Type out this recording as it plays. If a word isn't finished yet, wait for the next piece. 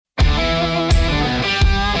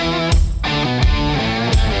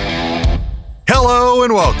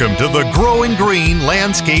welcome to the Growing Green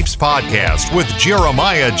Landscapes Podcast with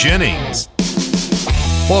Jeremiah Jennings.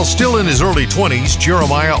 While still in his early 20s,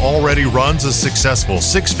 Jeremiah already runs a successful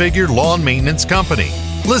six-figure lawn maintenance company.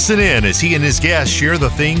 Listen in as he and his guests share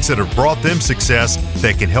the things that have brought them success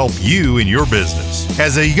that can help you in your business.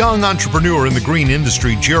 As a young entrepreneur in the green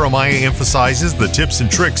industry, Jeremiah emphasizes the tips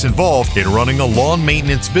and tricks involved in running a lawn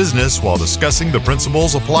maintenance business while discussing the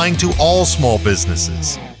principles applying to all small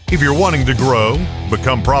businesses. If you're wanting to grow,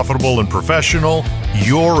 become profitable and professional,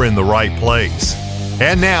 you're in the right place.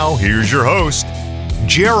 And now, here's your host,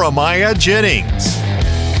 Jeremiah Jennings.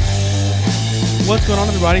 What's going on,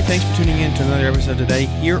 everybody? Thanks for tuning in to another episode today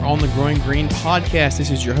here on the Growing Green Podcast.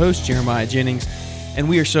 This is your host, Jeremiah Jennings, and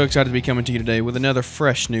we are so excited to be coming to you today with another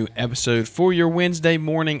fresh new episode for your Wednesday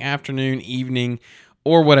morning, afternoon, evening,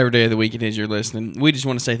 or whatever day of the week it is you're listening. We just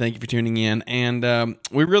want to say thank you for tuning in, and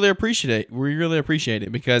we really appreciate it. We really appreciate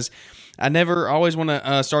it because I always want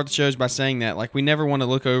to start the shows by saying that, like, we never want to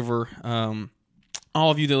look over all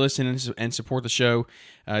of you that listen and support the show.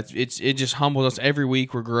 It just humbles us every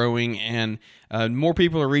week. We're growing, and more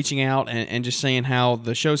people are reaching out and just saying how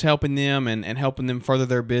the show's helping them and helping them further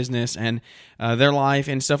their business and their life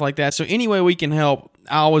and stuff like that. So any way we can help,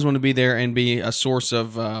 I always want to be there and be a source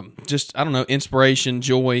of inspiration,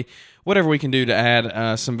 joy, whatever we can do to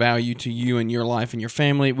add some value to you and your life and your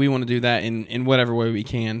family. We want to do that in whatever way we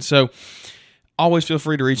can. So always feel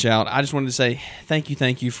free to reach out. I just wanted to say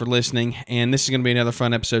thank you for listening, and this is going to be another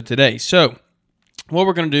fun episode today. So what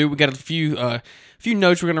we're going to do, we got a few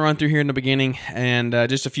notes we're going to run through here in the beginning, and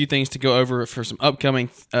just a few things to go over for some upcoming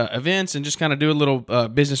events, and just kind of do a little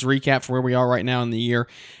business recap for where we are right now in the year.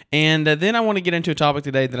 And then I want to get into a topic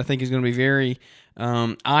today that I think is going to be very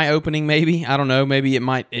eye-opening. Maybe, I don't know, maybe it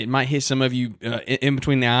might hit some of you in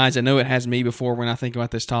between the eyes. I know it has me before when I think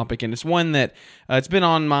about this topic, and it's one that it's been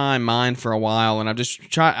on my mind for a while, and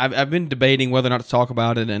I've been debating whether or not to talk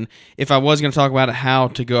about it, and if I was going to talk about it, how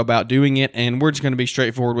to go about doing it. And we're just going to be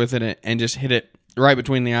straightforward with it and just hit it right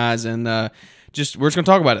between the eyes, and we're just going to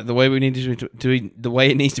talk about it the way we need the way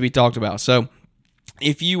it needs to be talked about. So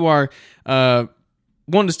if you are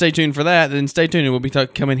wanted to stay tuned for that, then stay tuned, and we'll be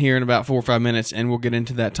coming here in about 4 or 5 minutes, and we'll get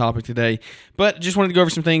into that topic today. But just wanted to go over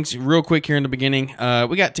some things real quick here in the beginning.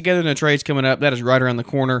 We got Together in the Trades coming up. That is right around the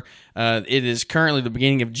corner. It is currently the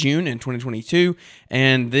beginning of June in 2022,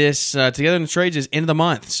 and this Together in the Trades is end of the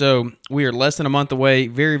month. So we are less than a month away.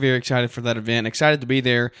 Very, very excited for that event. Excited to be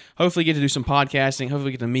there. Hopefully get to do some podcasting.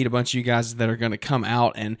 Hopefully get to meet a bunch of you guys that are going to come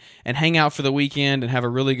out and hang out for the weekend and have a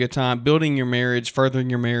really good time building your marriage, furthering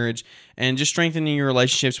your marriage, and just strengthening your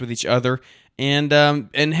relationships with each other, and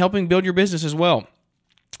helping build your business as well.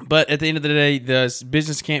 But at the end of the day, the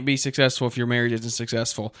business can't be successful if your marriage isn't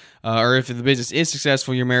successful. Or if the business is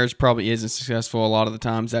successful, your marriage probably isn't successful. A lot of the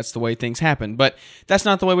times, that's the way things happen. But that's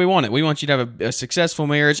not the way we want it. We want you to have a successful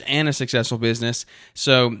marriage and a successful business.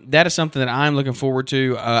 So that is something that I'm looking forward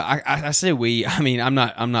to. I say we. I mean, I'm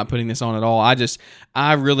not putting this on at all.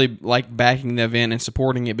 I really like backing the event and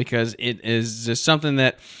supporting it because it is just something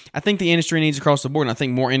that I think the industry needs across the board, and I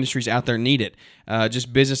think more industries out there need it.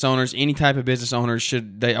 Just business owners, any type of business owners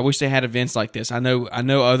I wish they had events like this. I know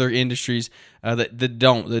other industries that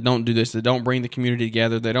don't do this. That don't bring the community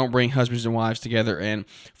together. They don't bring husbands and wives together and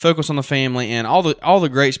focus on the family and all the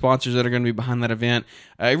great sponsors that are going to be behind that event.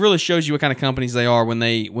 It really shows you what kind of companies they are when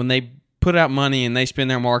they put out money and they spend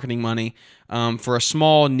their marketing money for a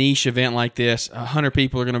small niche event like this. 100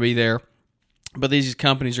 people are going to be there. But these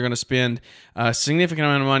companies are going to spend a significant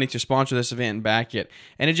amount of money to sponsor this event and back it.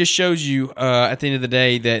 And it just shows you at the end of the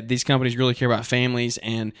day that these companies really care about families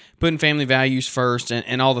and putting family values first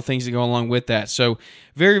and all the things that go along with that. So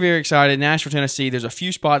very, very excited. Nashville, Tennessee, there's a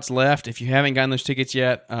few spots left. If you haven't gotten those tickets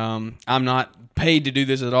yet, I'm not paid to do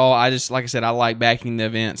this at all. Like I said, I like backing the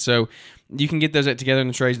event. So you can get those at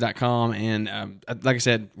togetherinthetrades.com. And like I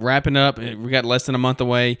said, wrapping up, we got less than a month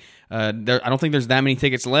away. I don't think there's that many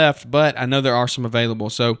tickets left, but I know there are some available.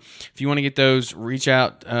 So if you want to get those, reach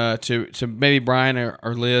out to maybe Brian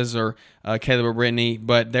or Liz or Caleb or Brittany,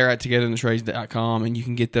 but they're at togetherinthetrades.com, and you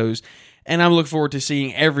can get those. And I'm looking forward to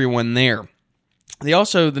seeing everyone there.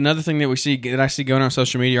 Another thing that I see going on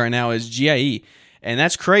social media right now is GIE. And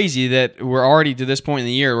that's crazy that we're already to this point in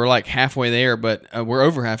the year. We're like halfway there, but we're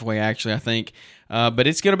over halfway, actually, I think. But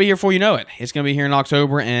it's going to be here before you know it. It's going to be here in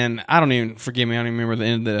October, and I don't even remember the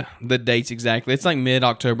end of the dates exactly. It's like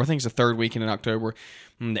mid-October. I think it's the third weekend in October,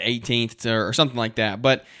 the 18th or something like that.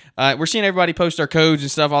 But we're seeing everybody post their codes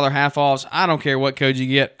and stuff, all their half-offs. I don't care what code you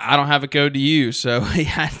get. I don't have a code to use, so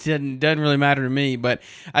it doesn't really matter to me. But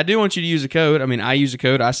I do want you to use a code. I mean, I use a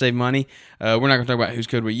code. I save money. We're not going to talk about whose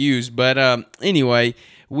code we use. But anyway,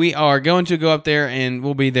 we are going to go up there, and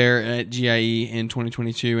we'll be there at GIE in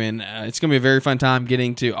 2022, and it's going to be a very fun time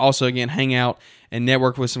getting to also, again, hang out and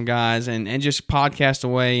network with some guys and just podcast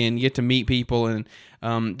away and get to meet people and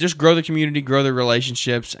just grow the community, grow the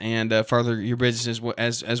relationships, and further your business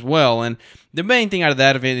as well. And the main thing out of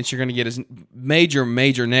that event that you're going to get is major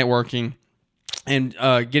networking and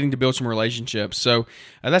getting to build some relationships. So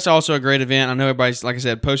that's also a great event. I know everybody's, like I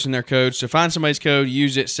said, posting their codes. So find somebody's code,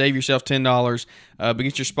 use it, save yourself $10, but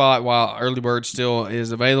get your spot while early bird still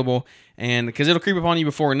is available. And because it'll creep up on you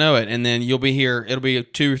before we know it, and then you'll be here. It'll be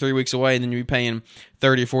 2 or 3 weeks away, and then you'll be paying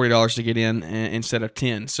 $30 or $40 to get in instead of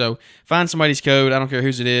 $10. So find somebody's code. I don't care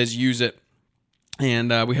whose it is. Use it.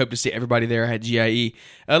 And we hope to see everybody there at GIE.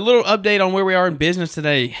 A little update on where we are in business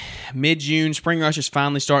today. Mid-June, Spring Rush is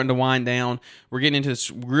finally starting to wind down. We're getting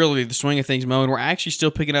into really the swing of things mode. We're actually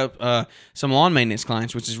still picking up some lawn maintenance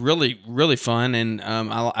clients, which is really, really fun. And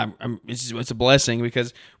it's a blessing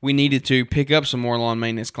because we needed to pick up some more lawn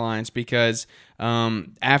maintenance clients because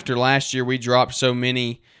after last year we dropped so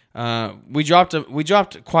many. We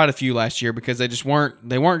dropped quite a few last year because they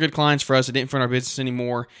weren't good clients for us. It didn't fit our business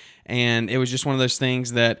anymore, and it was just one of those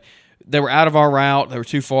things that they were out of our route. They were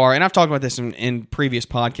too far, and I've talked about this in previous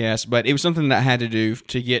podcasts. But it was something that I had to do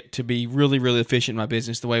to get to be really, really efficient in my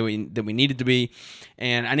business the way we needed to be,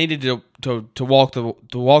 and I needed to walk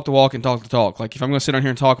the walk and talk the talk. Like if I'm going to sit on here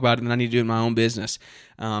and talk about it, then I need to do it in my own business.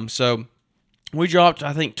 So we dropped,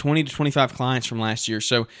 I think, 20 to 25 clients from last year.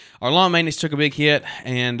 So our lawn maintenance took a big hit,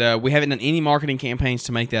 and we haven't done any marketing campaigns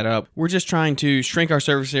to make that up. We're just trying to shrink our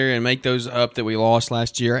service area and make those up that we lost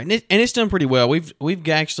last year. And it's done pretty well. We've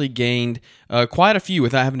actually gained quite a few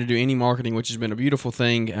without having to do any marketing, which has been a beautiful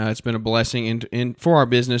thing. It's been a blessing for our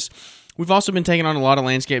business. We've also been taking on a lot of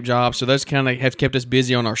landscape jobs, so those kind of have kept us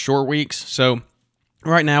busy on our short weeks. So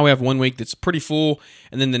right now we have 1 week that's pretty full,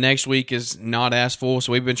 and then the next week is not as full.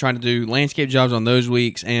 So we've been trying to do landscape jobs on those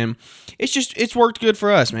weeks, and it's worked good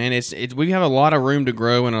for us, man. We have a lot of room to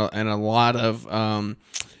grow and a lot of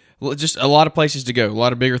just a lot of places to go, a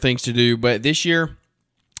lot of bigger things to do. But this year,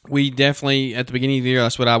 we definitely, at the beginning of the year,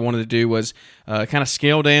 that's what I wanted to do was kind of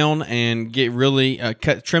scale down and get really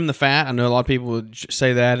trim the fat. I know a lot of people would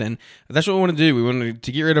say that, and that's what we want to do. We want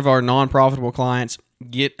to get rid of our non-profitable clients,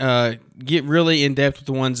 get really in depth with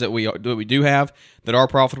the ones that we do have that are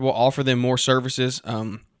profitable, offer them more services,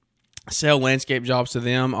 sell landscape jobs to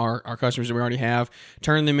them, our customers that we already have,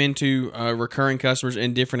 turn them into recurring customers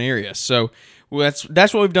in different areas. So that's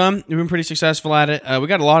what we've done. We've been pretty successful at it. We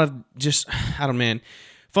got a lot of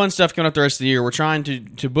fun stuff coming up the rest of the year. We're trying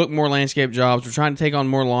to book more landscape jobs. We're trying to take on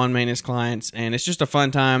more lawn maintenance clients, and it's just a fun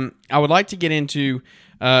time. I would like to get into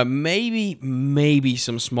maybe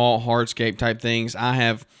some small hardscape type things. I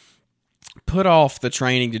have put off the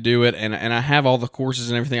training to do it, and I have all the courses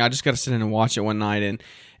and everything. I just got to sit in and watch it one night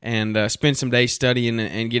and spend some days studying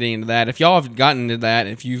and getting into that. If y'all have gotten into that,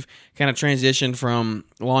 if you've kind of transitioned from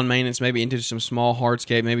lawn maintenance maybe into some small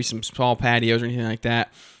hardscape, maybe some small patios or anything like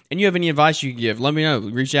that, and you have any advice you can give, let me know.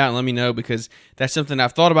 Reach out and let me know, because that's something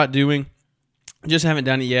I've thought about doing. Just haven't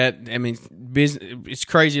done it yet. I mean, it's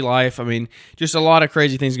crazy life. I mean, just a lot of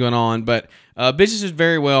crazy things going on. But business is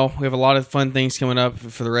very well. We have a lot of fun things coming up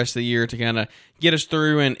for the rest of the year to kind of get us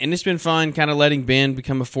through. And it's been fun kind of letting Ben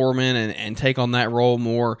become a foreman and take on that role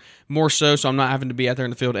more so I'm not having to be out there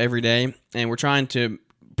in the field every day. And we're trying to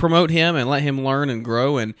promote him and let him learn and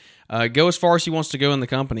grow and go as far as he wants to go in the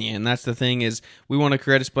company. And that's the thing, is we want to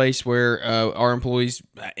create a space where our employees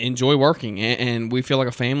enjoy working and we feel like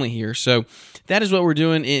a family here. So that is what we're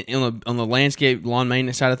doing on the landscape lawn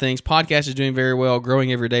maintenance side of things. Podcast is doing very well,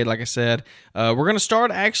 growing every day, like I said. We're going to start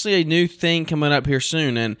actually a new thing coming up here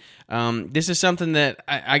soon. And this is something that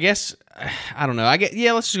I guess, I don't know. Let's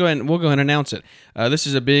just go ahead and we'll go ahead and announce it. This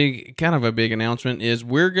is a big announcement, is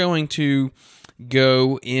we're going to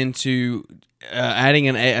go into adding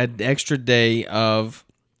an extra day of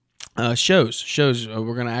shows.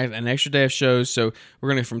 We're going to add an extra day of shows. So we're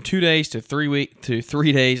going to from 2 days to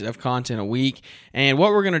 3 days of content a week. And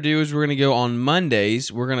what we're going to do is we're going to go on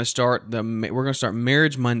Mondays. We're going to start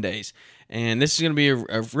Marriage Mondays. And this is going to be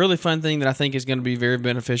a really fun thing that I think is going to be very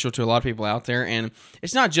beneficial to a lot of people out there. And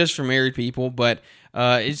it's not just for married people, but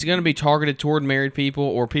it's going to be targeted toward married people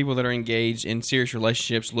or people that are engaged in serious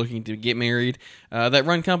relationships looking to get married, that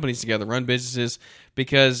run companies together, run businesses.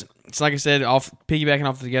 Because it's like I said, piggybacking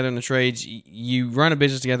off Together in the Trades, you run a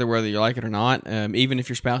business together whether you like it or not, even if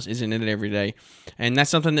your spouse isn't in it every day. And that's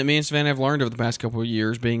something that me and Savannah have learned over the past couple of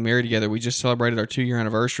years, being married together. We just celebrated our 2-year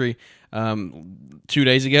anniversary 2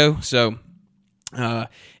 days ago. So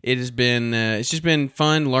it has been it's just been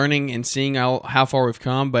fun learning and seeing how far we've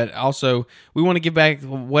come, but also we want to give back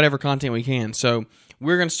whatever content we can. So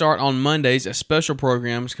we're going to start on Mondays a special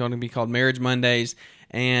program. It's going to be called Marriage Mondays.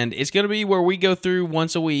 And it's going to be where we go through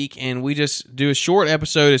once a week and we just do a short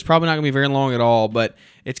episode. It's probably not going to be very long at all, but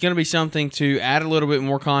it's going to be something to add a little bit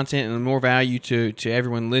more content and more value to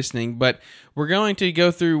everyone listening. But we're going to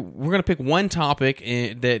go through, we're going to pick one topic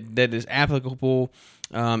that is applicable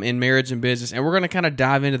in marriage and business, and we're going to kind of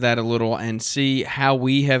dive into that a little and see how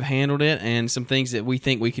we have handled it and some things that we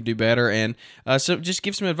think we could do better, and so just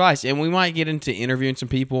give some advice. And we might get into interviewing some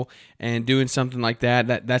people and doing something like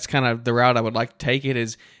that. That's kind of the route I would like to take it,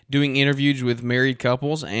 is doing interviews with married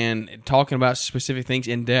couples and talking about specific things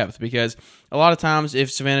in depth, because a lot of times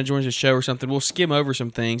if Savannah joins the show or something, we'll skim over some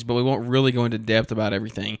things, but we won't really go into depth about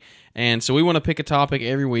everything. And so we want to pick a topic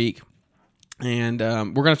every week. And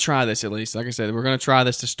we're going to try this, at least. Like I said, we're going to try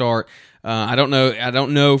this to start. I don't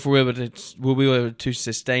know if we'll be able to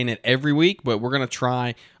sustain it every week, but we're going to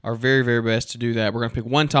try our very, very best to do that. We're going to pick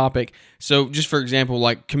one topic. So, just for example,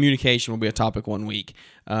 like communication will be a topic one week,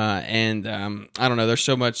 and I don't know. There's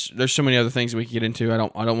so many other things we can get into. I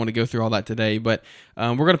don't want to go through all that today, but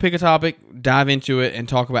we're going to pick a topic, dive into it, and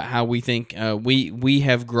talk about how we think we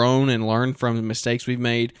have grown and learned from the mistakes we've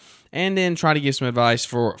made. And then try to give some advice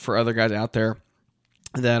for other guys out there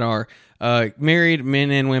that are married,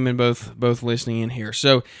 men and women, both listening in here.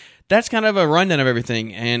 So that's kind of a rundown of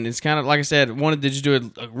everything. And it's kind of, like I said, wanted to just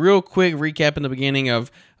do a real quick recap in the beginning of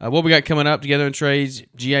what we got coming up together in trades.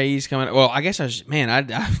 GIE's coming up. Well, I guess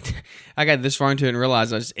I got this far into it and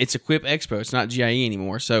realized it's Equip Expo. It's not GIE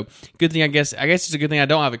anymore. So good thing, I guess it's a good thing I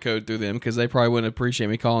don't have a code through them, because they probably wouldn't appreciate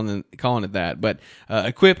me calling it that. But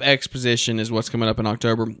Equip Exposition is what's coming up in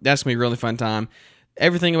October. That's going to be a really fun time.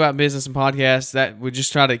 Everything about business and podcasts, that we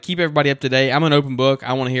just try to keep everybody up to date. I'm an open book.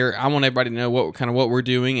 I want everybody to know what we're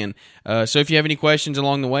doing. And so if you have any questions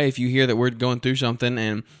along the way, if you hear that we're going through something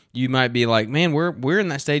and you might be like, man, we're in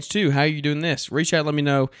that stage too, how are you doing this? Reach out, let me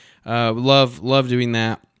know. Love doing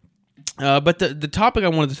that. But the topic I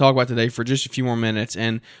wanted to talk about today for just a few more minutes,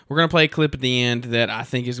 and we're going to play a clip at the end that I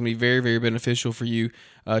think is going to be very, very beneficial for you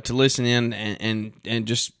to listen in and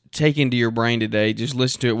just take into your brain today. Just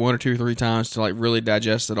listen to it 1 or 2 or 3 times to like really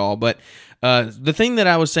digest it all. But the thing that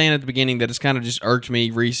I was saying at the beginning that has kind of just irked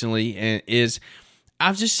me recently is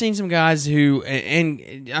I've just seen some guys who,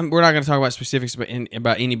 and we're not going to talk about specifics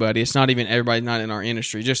about anybody. It's not even everybody, not in our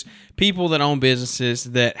industry. Just people that own businesses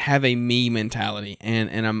that have a me mentality and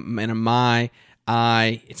it's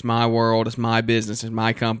my world, it's my business, it's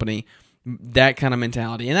my company. That kind of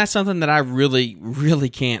mentality, and that's something that I really, really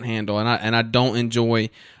can't handle, and I don't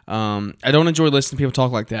enjoy. I don't enjoy listening to people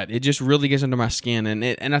talk like that. It just really gets under my skin,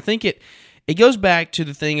 and I think it goes back to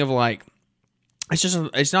the thing of like,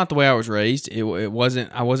 it's not the way I was raised. I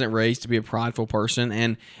wasn't raised to be a prideful person,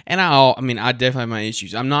 and I definitely have my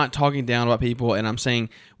issues. I'm not talking down about people, and I'm saying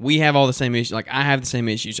we have all the same issues. Like, I have the same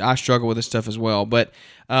issues. I struggle with this stuff as well. But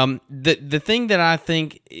the thing that I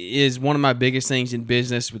think is one of my biggest things in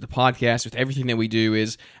business, with the podcast, with everything that we do,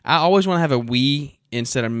 is I always want to have a we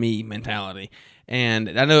instead of me mentality.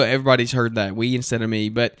 And I know everybody's heard that, we instead of me,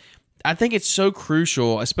 but I think it's so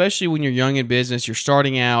crucial, especially when you're young in business, you're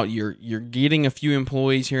starting out, you're getting a few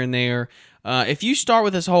employees here and there. If you start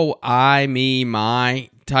with this whole I, me, my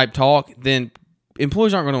type talk, then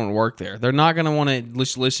employees aren't going to want to work there. They're not going to want to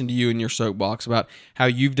just listen to you in your soapbox about how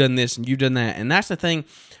you've done this and you've done that. And that's the thing,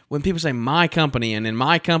 when people say my company, and in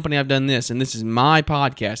my company I've done this, and this is my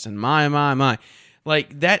podcast, and my.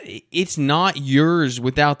 Like that, it's not yours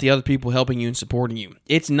without the other people helping you and supporting you.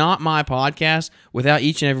 It's not my podcast without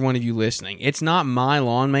each and every one of you listening. It's not my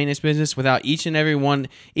lawn maintenance business without each and every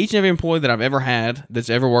employee that I've ever had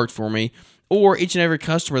that's ever worked for me, or each and every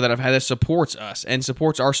customer that I've had that supports us and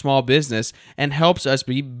supports our small business and helps us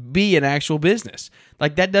be an actual business.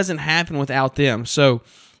 Like, that doesn't happen without them. So,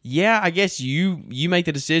 yeah, I guess you make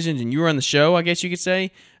the decisions and you run the show, I guess you could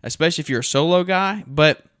say, especially if you're a solo guy.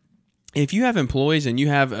 But if you have employees and you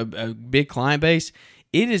have a big client base,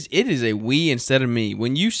 it is a we instead of me.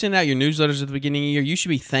 When you send out your newsletters at the beginning of the year, you should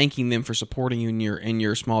be thanking them for supporting you in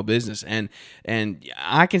your small business. And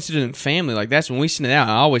I consider them family. Like, that's when we send it out.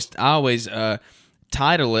 I always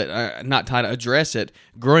address it,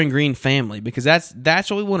 Growing Green Family, because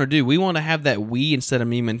that's what we want to do. We want to have that we instead of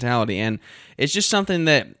me mentality, and it's just something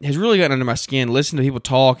that has really gotten under my skin. Listen to people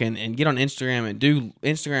talk and get on Instagram and do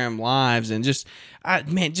Instagram lives and just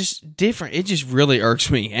different. It just really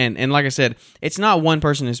irks me. And like I said, it's not one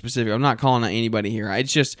person in specific. I'm not calling out anybody here.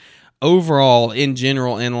 It's just overall, in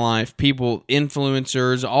general, in life, people,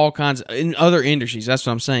 influencers, all kinds in other industries. That's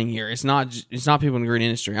what I'm saying here. It's not people in the green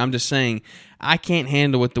industry. I'm just saying I can't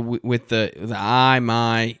handle it's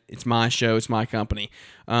my show, it's my company.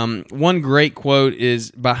 One great quote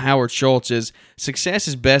is by Howard Schultz is, success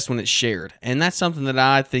is best when it's shared. And that's something that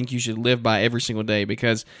I think you should live by every single day,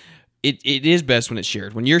 because it is best when it's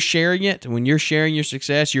shared. When you're sharing it, when you're sharing your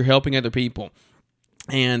success, you're helping other people.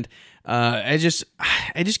 And it just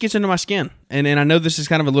gets under my skin. And I know this is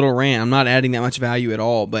kind of a little rant. I'm not adding that much value at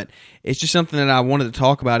all, but it's just something that I wanted to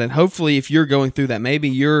talk about. And hopefully if you're going through that, maybe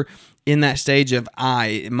you're in that stage of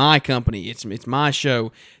my company, it's my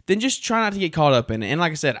show, then just try not to get caught up in it. And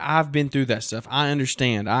like I said, I've been through that stuff. I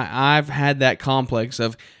understand. I've had that complex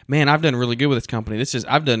of, man, I've done really good with this company.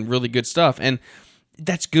 I've done really good stuff. And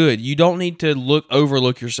that's good. You don't need to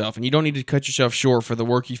overlook yourself, and you don't need to cut yourself short for the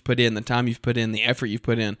work you've put in, the time you've put in, the effort you've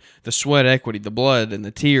put in, the sweat equity, the blood, and the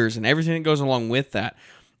tears, and everything that goes along with that.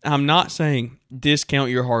 I'm not saying discount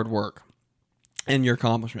your hard work and your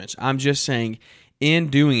accomplishments. I'm just saying, in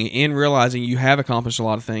doing it, in realizing you have accomplished a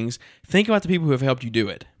lot of things, think about the people who have helped you do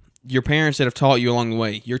it. Your parents that have taught you along the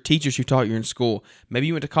way, your teachers who taught you in school, maybe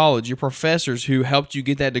you went to college, your professors who helped you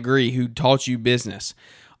get that degree, who taught you business.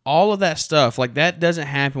 All of that stuff, like that doesn't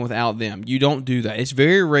happen without them. You don't do that. It's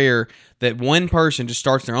very rare that one person just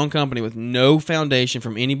starts their own company with no foundation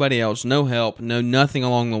from anybody else, no help, nothing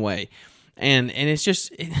along the way. And it's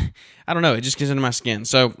just, I don't know, it just gets under my skin.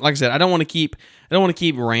 So, like I said, I don't want to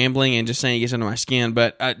keep rambling and just saying it gets under my skin,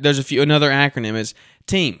 but there's another acronym is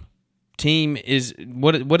TEAM. TEAM is,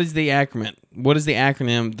 what is the acronym? What is the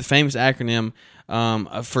acronym, the famous acronym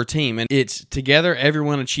for TEAM? And it's together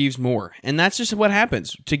everyone achieves more. And that's just what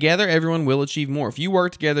happens. Together everyone will achieve more. If you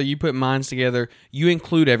work together, you put minds together, you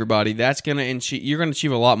include everybody, you're going to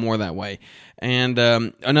achieve a lot more that way. And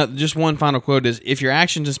just one final quote is, if your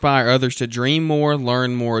actions inspire others to dream more,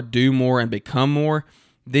 learn more, do more, and become more,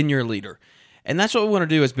 then you're a leader. And that's what we want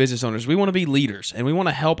to do as business owners. We want to be leaders, and we want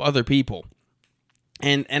to help other people.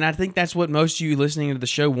 And I think that's what most of you listening to the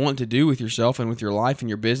show want to do with yourself and with your life and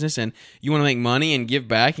your business. And you want to make money and give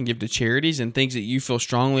back and give to charities and things that you feel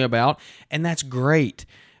strongly about. And that's great.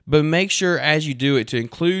 But make sure as you do it to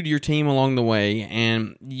include your team along the way.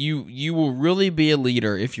 And you will really be a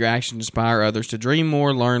leader if your actions inspire others to dream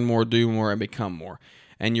more, learn more, do more, and become more.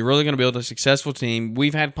 And you're really going to build a successful team.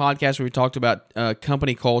 We've had podcasts where we talked about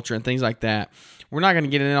company culture and things like that. We're not going to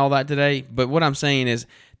get into all that today. But what I'm saying is,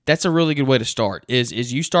 that's a really good way to start, is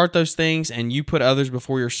you start those things and you put others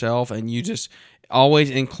before yourself, and you just always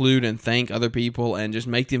include and thank other people and just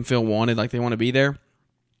make them feel wanted, like they want to be there.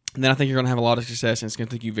 And then I think you're going to have a lot of success, and it's going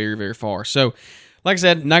to take you very, very far. So, like I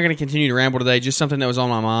said, not going to continue to ramble today, just something that was on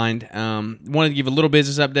my mind. Wanted to give a little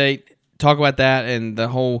business update, talk about that and the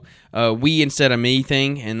whole we instead of me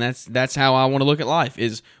thing, and that's how I want to look at life,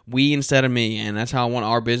 is we instead of me, and that's how I want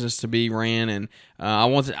our business to be ran. And I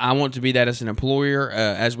want to be that as an employer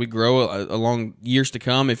as we grow along years to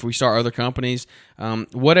come. If we start other companies,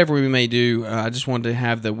 whatever we may do, I just wanted to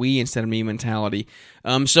have the we instead of me mentality.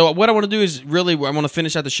 So what I want to do is I want to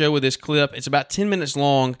finish out the show with this clip. It's about 10 minutes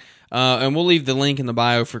long, and we'll leave the link in the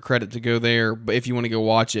bio for credit to go there, but if you want to go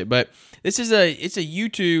watch it. But it's a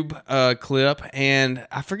YouTube clip, and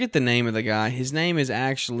I forget the name of the guy. His name is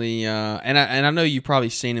actually, and I know you've probably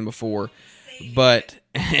seen him before, but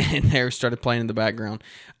and there started playing in the background.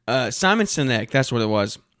 Simon Sinek, that's what it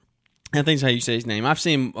was. I think that's how you say his name. I've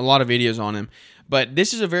seen a lot of videos on him, but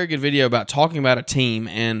this is a very good video about talking about a team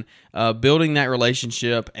and building that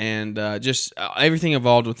relationship and just everything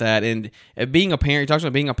involved with that. And being a parent, he talks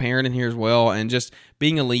about being a parent in here as well, and just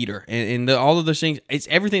being a leader. And all of those things, it's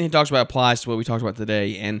everything he talks about applies to what we talked about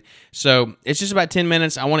today. And so it's just about 10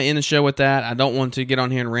 minutes. I want to end the show with that. I don't want to get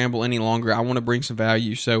on here and ramble any longer. I want to bring some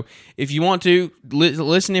value. So if you want to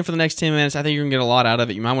listen in for the next 10 minutes, I think you're going to get a lot out of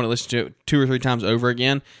it. You might want to listen to it 2 or 3 times over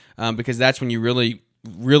again, because that's when you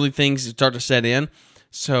really things start to set in.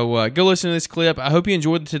 So go listen to this clip. I hope you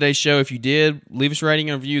enjoyed today's show. If you did, leave us a rating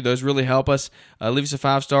and review. Those really help us. Leave us a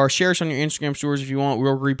 5-star. Share us on your Instagram stories if you want.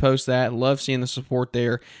 We'll repost that. Love seeing the support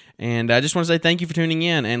there. And I just want to say thank you for tuning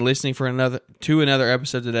in and listening to another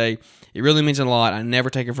episode today. It really means a lot. I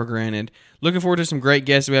never take it for granted. Looking forward to some great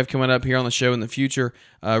guests that we have coming up here on the show in the future.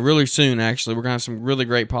 Really soon, actually. We're going to have some really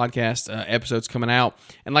great podcast episodes coming out.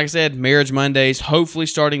 And like I said, Marriage Mondays, hopefully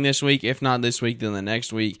starting this week. If not this week, then the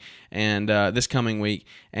next week and this coming week.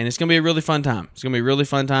 And it's going to be a really fun time. It's going to be a really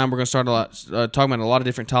fun time. We're going to start talking about a lot of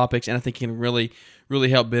different topics, and I think it can really, really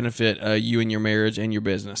help benefit you and your marriage and your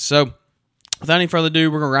business. So Without any further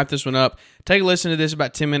ado, we're going to wrap this one up. Take a listen to this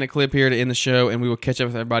about 10-minute clip here to end the show, and we will catch up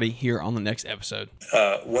with everybody here on the next episode.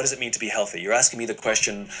 What does it mean to be healthy? You're asking me the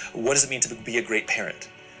question, what does it mean to be a great parent?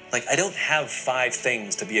 Like, I don't have 5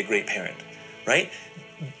 things to be a great parent, right?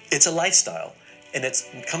 It's a lifestyle. And it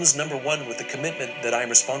comes number 1 with the commitment that I'm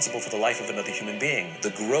responsible for the life of another human being,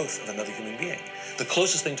 the growth of another human being. The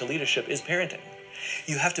closest thing to leadership is parenting.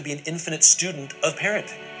 You have to be an infinite student of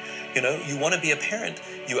parenting. You know, you want to be a parent,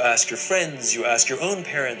 you ask your friends, you ask your own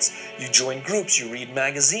parents, you join groups, you read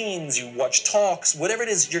magazines, you watch talks, whatever it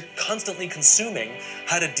is, you're constantly consuming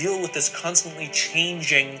how to deal with this constantly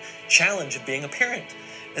changing challenge of being a parent.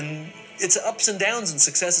 And it's ups and downs and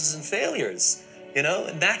successes and failures, you know,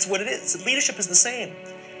 and that's what it is. Leadership is the same.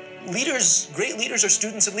 Great leaders are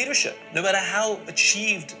students of leadership. No matter how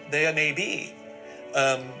achieved they may be,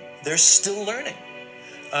 they're still learning.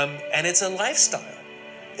 And it's a lifestyle.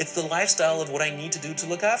 It's the lifestyle of what I need to do to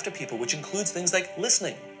look after people, which includes things like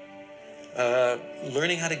listening,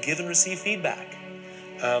 learning how to give and receive feedback,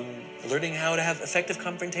 learning how to have effective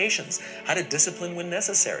confrontations, how to discipline when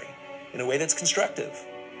necessary in a way that's constructive,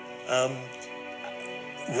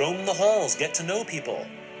 roam the halls, get to know people,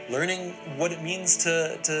 learning what it means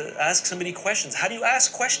to ask somebody questions. How do you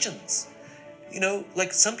ask questions? You know,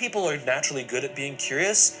 like some people are naturally good at being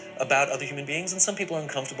curious about other human beings, and some people are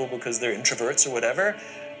uncomfortable because they're introverts or whatever,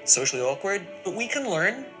 socially awkward. But we can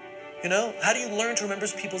learn, you know. How do you learn to remember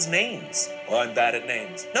people's names? Well, I'm bad at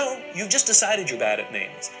names. No, you've just decided you're bad at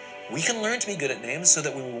names. We can learn to be good at names so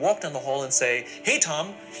that when we walk down the hall and say, hey,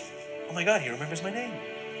 Tom, oh my God, he remembers my name.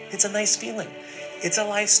 It's a nice feeling. It's a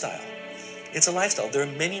lifestyle. It's a lifestyle. There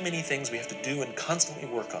are many, many things we have to do and constantly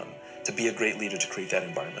work on to be a great leader, to create that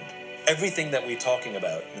environment. Everything that we're talking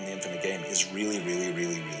about in the Infinite Game is really, really,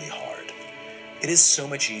 really, really hard. It is so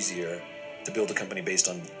much easier to build a company based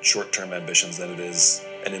on short-term ambitions than it is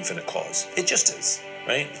an infinite cause. It just is,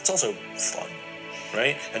 right? It's also fun,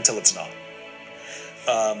 right? Until it's not.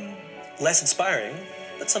 Less inspiring,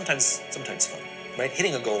 but sometimes fun, right?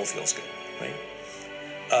 Hitting a goal feels good, right?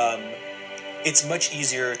 It's much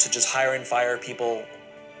easier to just hire and fire people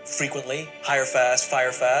frequently, hire fast,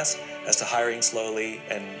 fire fast, as to hiring slowly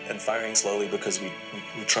and firing slowly because we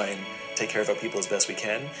try and take care of our people as best we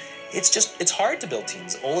can. It's hard to build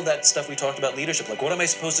teams. All of that stuff we talked about leadership, like what am I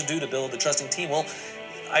supposed to do to build a trusting team? Well,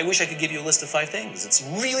 I wish I could give you a list of 5 things. It's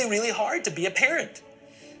really, really hard to be a parent.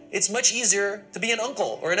 It's much easier to be an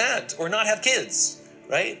uncle or an aunt or not have kids,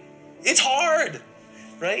 right? It's hard,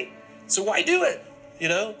 right? So why do it? You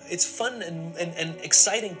know, it's fun and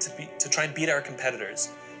exciting to try and beat our competitors,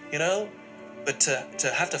 you know? But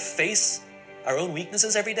to have to face our own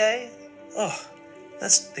weaknesses every day, oh,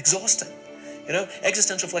 that's exhausting. You know,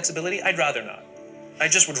 existential flexibility, I'd rather not. I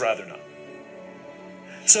just would rather not.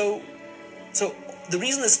 So the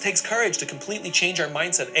reason this takes courage to completely change our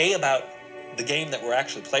mindset, A, about the game that we're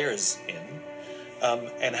actually players in,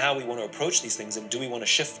 and how we want to approach these things, and do we want to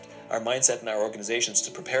shift our mindset and our organizations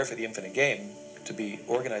to prepare for the infinite game, to be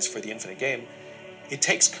organized for the infinite game, it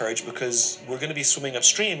takes courage because we're going to be swimming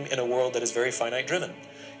upstream in a world that is very finite driven.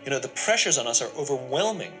 You know, the pressures on us are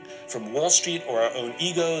overwhelming from Wall Street or our own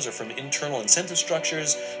egos or from internal incentive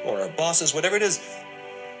structures or our bosses, whatever it is.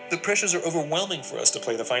 The pressures are overwhelming for us to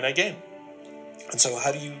play the finite game. And so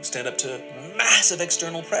how do you stand up to massive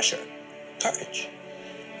external pressure? Courage.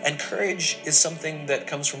 And courage is something that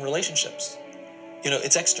comes from relationships. You know,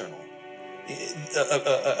 it's external.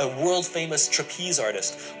 A world-famous trapeze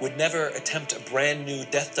artist would never attempt a brand new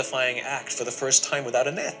death-defying act for the first time without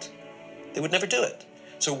a net. They would never do it.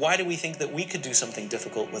 So why do we think that we could do something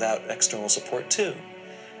difficult without external support too?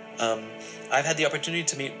 I've had the opportunity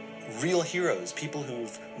to meet real heroes, people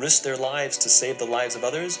who've risked their lives to save the lives of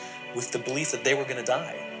others with the belief that they were going to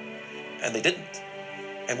die. And they didn't.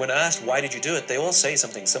 And when asked, why did you do it? They all say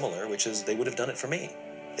something similar, which is they would have done it for me.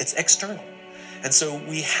 It's external. And so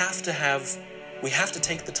we have to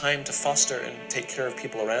take the time to foster and take care of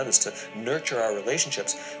people around us, to nurture our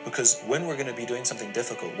relationships, because when we're going to be doing something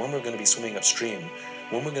difficult, when we're going to be swimming upstream,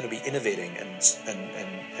 when we're going to be innovating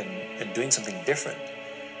and doing something different,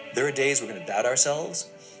 there are days we're going to doubt ourselves.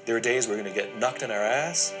 There are days we're going to get knocked in our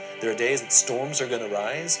ass. There are days that storms are going to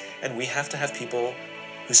rise, and we have to have people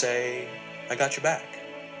who say, I got your back.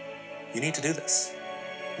 You need to do this.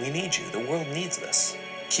 We need you. The world needs this.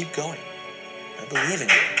 Keep going. I believe in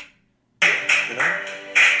you. You know?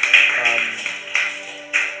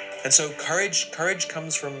 And so courage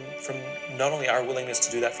comes from not only our willingness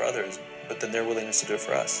to do that for others, but then their willingness to do it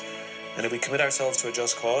for us. And if we commit ourselves to a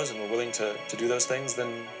just cause and we're willing to do those things,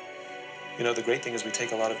 then, you know, the great thing is we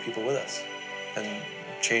take a lot of people with us and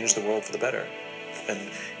change the world for the better. And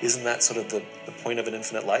isn't that sort of the point of an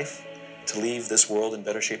infinite life? to leave this world in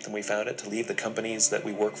better shape than we found it, to leave the companies that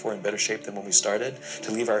we work for in better shape than when we started,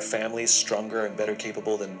 to leave our families stronger and better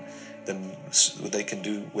capable than they can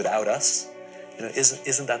do without us.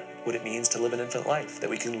 Isn't that what it means to live an infinite life? That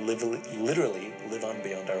we can literally live on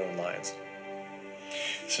beyond our own lives.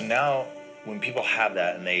 So now, when people have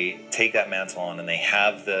that and they take that mantle on and they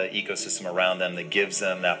have the ecosystem around them that gives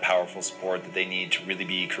them that powerful support that they need to really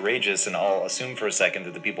be courageous, and I'll assume for a second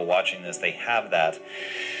that the people watching this, they have that.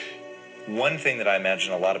 One thing that I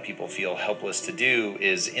imagine a lot of people feel helpless to do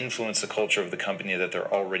is influence the culture of the company that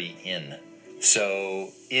they're already in. So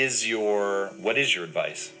what is your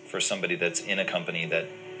advice for somebody that's in a company that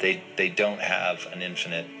they don't have an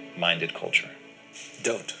infinite-minded culture?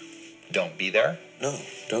 Don't be there? No,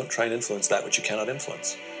 don't try and influence that which you cannot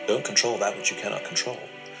influence. Don't control that which you cannot control.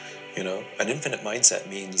 An infinite mindset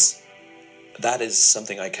means that is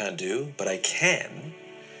something I can't do, but I can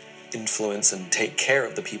influence and take care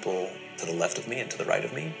of the people to the left of me and to the right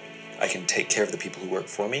of me. I can take care of the people who work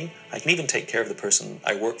for me. I can even take care of the person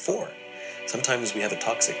I work for. Sometimes we have a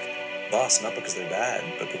toxic boss, not because they're bad,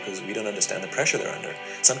 but because we don't understand the pressure they're under.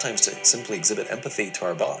 Sometimes to simply exhibit empathy to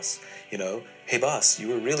our boss. Hey boss, you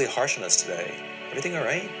were really harsh on us today. Everything all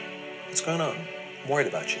right? What's going on? I'm worried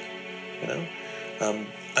about you.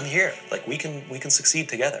 I'm here. We can succeed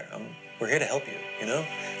together. We're here to help you.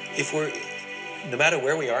 No matter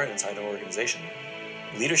where we are inside an organization,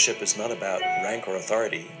 leadership is not about rank or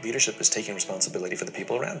authority. Leadership is taking responsibility for the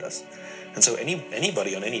people around us. And so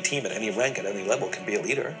anybody on any team at any rank at any level can be a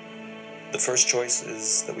leader. The first choice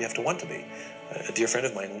is that we have to want to be. A dear friend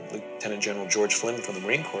of mine, Lieutenant General George Flynn from the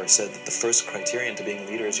Marine Corps, said that the first criterion to being a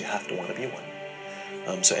leader is you have to want to be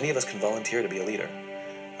one. So any of us can volunteer to be a leader.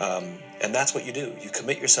 And that's what you do. You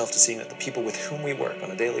commit yourself to seeing that the people with whom we work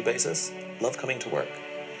on a daily basis love coming to work.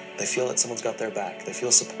 They feel that someone's got their back. They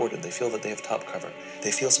feel supported. They feel that they have top cover.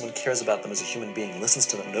 They feel someone cares about them as a human being, listens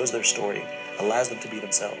to them, knows their story, allows them to be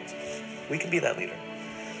themselves. We can be that leader.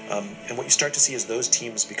 And what you start to see is those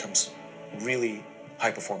teams become really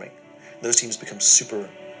high-performing. Those teams become super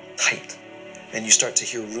tight. And you start to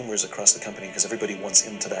hear rumors across the company because everybody wants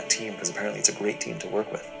into that team because apparently it's a great team to work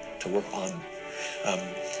with, to work on.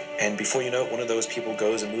 And before you know it, one of those people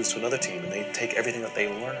goes and moves to another team and they take everything that they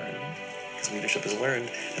learn, because leadership is learned,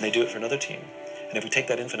 and they do it for another team. And if we take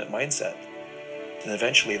that infinite mindset, then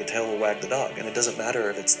eventually the tail will wag the dog. And it doesn't matter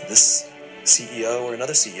if it's this CEO or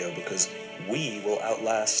another CEO, because we will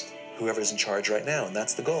outlast whoever's in charge right now, and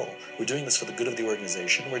that's the goal. We're doing this for the good of the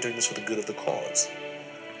organization. We're doing this for the good of the cause,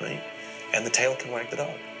 right? And the tail can wag the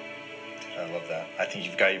dog. I love that. I think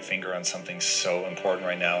you've got your finger on something so important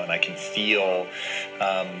right now, and I can feel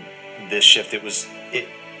this shift.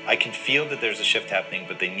 I can feel that there's a shift happening,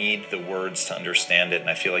 but they need the words to understand it, and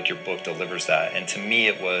I feel like your book delivers that. And to me,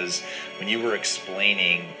 it was when you were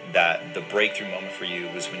explaining that the breakthrough moment for you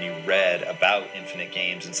was when you read about infinite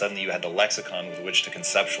games, and suddenly you had the lexicon with which to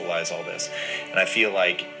conceptualize all this. And I feel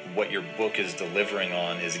like what your book is delivering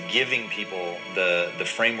on is giving people the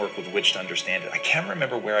framework with which to understand it. I can't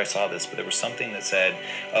remember where I saw this, but there was something that said,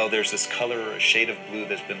 oh, there's this color or a shade of blue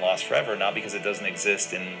that's been lost forever, not because it doesn't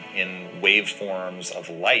exist in waveforms of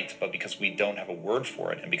light, but because we don't have a word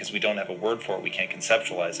for it. And because we don't have a word for it, we can't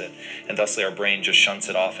conceptualize it. And thusly our brain just shunts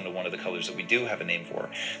it off into one of the colors that we do have a name for.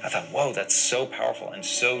 I thought, whoa, that's so powerful and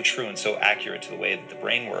so true and so accurate to the way that the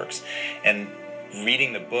brain works. And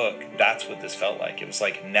reading the book, that's what this felt like. It was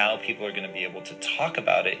like now people are going to be able to talk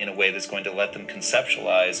about it in a way that's going to let them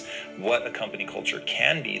conceptualize what a company culture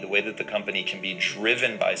can be, the way that the company can be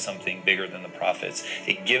driven by something bigger than the profits.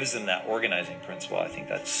 It gives them that organizing principle. I think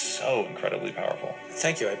that's so incredibly powerful.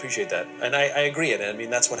 Thank you. I appreciate that. And I agree. And I mean,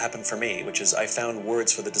 that's what happened for me, which is I found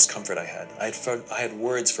words for the discomfort I had. I had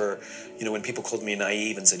words for, when people called me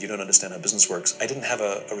naive and said, you don't understand how business works, I didn't have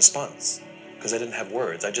a response because I didn't have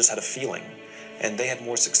words. I just had a feeling. And they had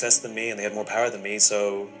more success than me, and they had more power than me,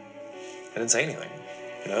 so I didn't say anything.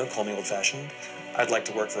 Call me old-fashioned. I'd like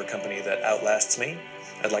to work for a company that outlasts me.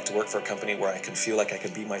 I'd like to work for a company where I can feel like I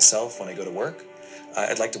can be myself when I go to work.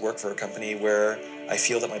 I'd like to work for a company where I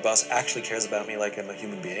feel that my boss actually cares about me like I'm a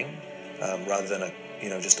human being, rather than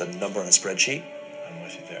just a number on a spreadsheet. I'm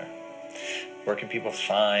with you there. Where can people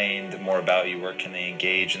find more about you? Where can they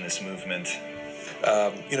engage in this movement?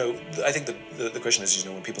 I think the question is,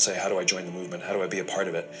 when people say, how do I join the movement? How do I be a part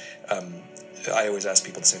of it? I always ask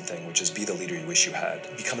people the same thing, which is be the leader you wish you had.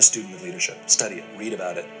 Become a student of leadership. Study it. Read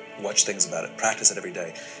about it. Watch things about it. Practice it every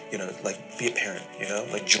day. Be a parent,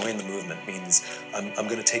 join the movement means I'm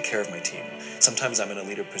going to take care of my team. Sometimes I'm in a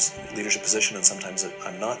leadership position and sometimes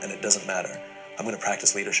I'm not, and it doesn't matter. I'm going to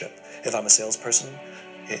practice leadership. If I'm a salesperson,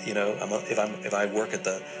 You know, if I work at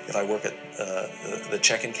the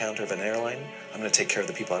check-in counter of an airline, I'm going to take care of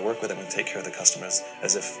the people I work with. I'm going to take care of the customers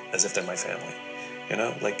as if they're my family. You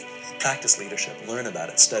know, like, practice leadership, learn about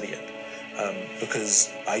it, study it, because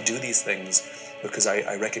I do these things because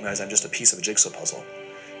I recognize I'm just a piece of a jigsaw puzzle.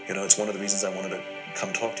 You know, it's one of the reasons I wanted to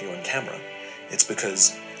come talk to you on camera. It's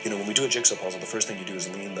because, you know, when we do a jigsaw puzzle, the first thing you do is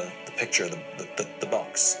lean the picture, the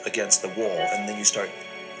box against the wall, and then you start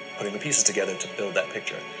putting the pieces together to build that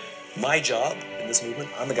picture. My job in this movement,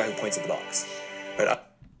 I'm the guy who points at the box. Right? I'm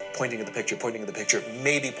pointing at the picture,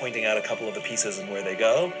 maybe pointing out a couple of the pieces and where they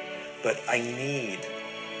go, but I need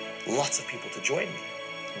lots of people to join me.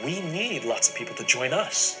 We need lots of people to join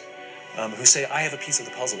us, who say, I have a piece of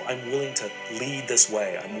the puzzle. I'm willing to lead this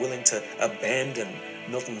way. I'm willing to abandon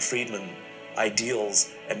Milton Friedman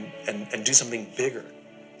ideals and do something bigger,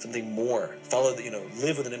 something more. Follow the,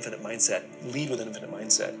 live with an infinite mindset, lead with an infinite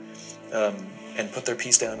mindset, and put their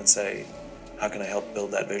piece down and say, how can I help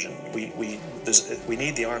build that vision? We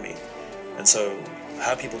need the army, and so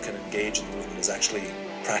how people can engage in the movement is actually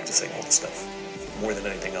practicing all this stuff. More than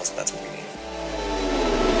anything else, that's what we need.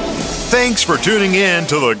 Thanks for tuning in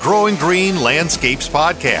to the Growing Green Landscapes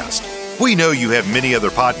podcast. We know you have many other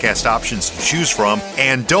podcast options to choose from,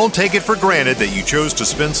 and don't take it for granted that you chose to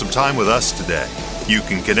spend some time with us today. You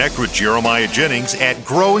can connect with Jeremiah Jennings at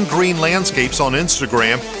Growing Green Landscapes on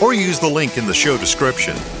Instagram, or use the link in the show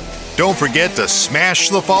description. Don't forget to smash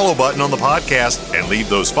the follow button on the podcast and leave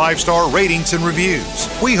those 5-star ratings and reviews.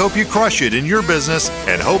 We hope you crush it in your business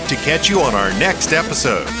and hope to catch you on our next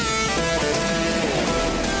episode.